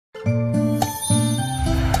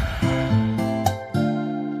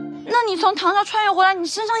从唐朝穿越回来，你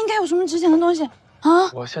身上应该有什么值钱的东西啊？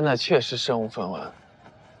我现在确实身无分文。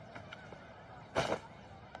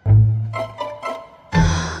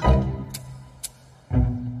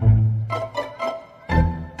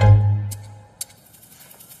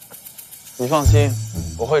你放心，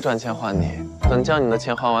我会赚钱还你。等将你的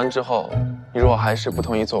钱还完之后，你如果还是不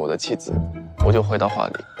同意做我的妻子，我就回到画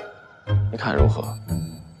里。你看如何？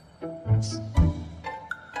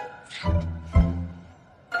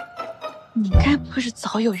你该不会是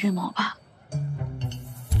早有预谋吧？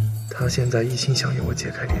他现在一心想与我解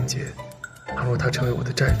开连结，倘若他成为我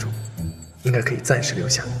的债主，应该可以暂时留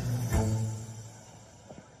下。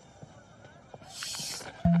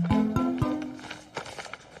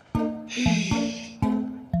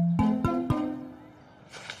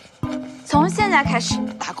从现在开始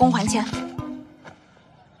打工还钱。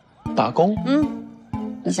打工？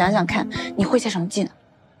你想想看，你会些什么技能？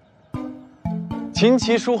琴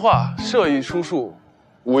棋书画、射御书数，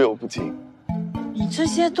无有不精。你这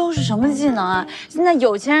些都是什么技能啊？现在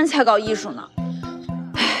有钱人才搞艺术呢。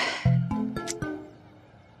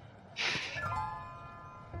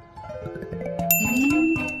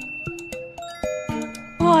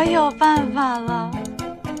我有办法了。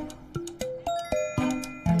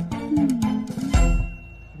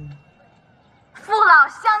父老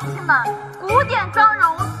乡亲们，古典妆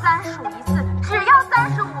容3数一次，只要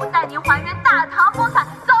35，带您还原大唐风采。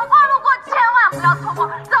走过路过千万不要错过，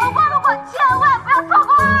走过路过千万不要错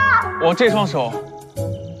过啊！我这双手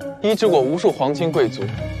医治过无数皇亲贵族，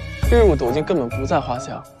日入斗金根本不在话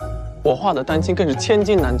下。我画的丹青更是千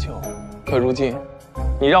金难求。可如今，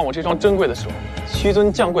你让我这双珍贵的手屈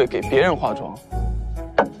尊降贵给别人化妆，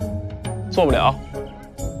做不了。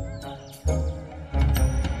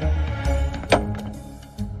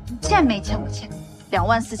欠没欠我钱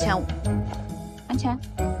，24500，还钱。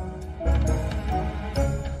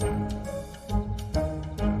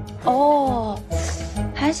哦，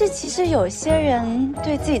还是其实有些人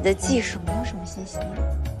对自己的技术没有什么信心。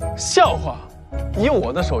笑话！以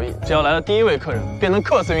我的手艺，只要来了第一位客人，便能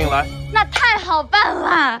客似云来。那太好办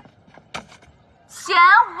了。前5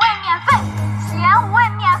位免费，前5位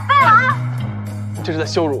免费了啊！你这是在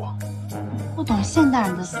羞辱我。不懂现代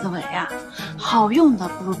人的思维啊，好用的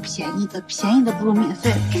不如便宜的，便宜的不如免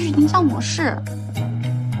费，这是营销模式。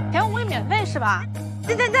前5位免费是吧？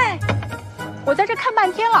对对对，我在这看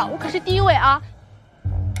半天了，我可是第1位啊！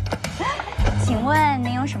请问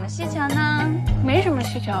您有什么需求呢？没什么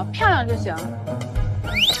需求，漂亮就行。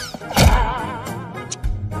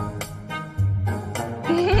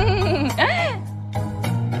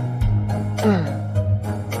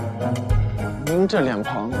您这脸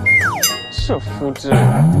庞，这肤质，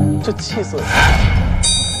这气色，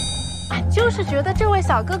就是觉得这位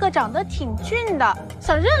小哥哥长得挺俊的，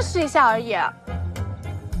想认识一下而已。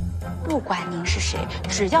不管您是谁，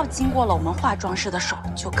只要经过了我们化妆师的手，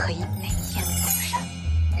就可以美艳终身，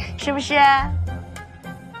是不是？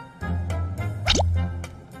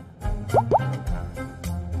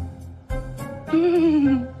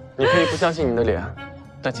你可以不相信你的脸，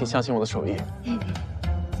但请相信我的手艺。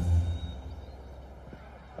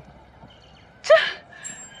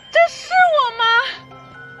这是我吗？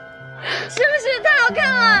是不是太好看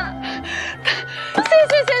了？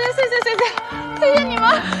谢谢你们，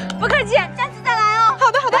不客气，下次再来哦。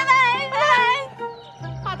好的，拜拜。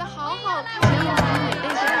画的好好看呀！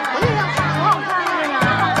我也要画，好好看啊！这个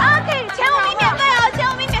啊，可以前5名免费啊，前5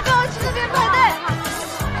名免费，我去这边排队。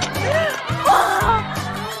哇！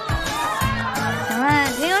请问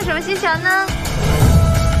您有什么需求呢？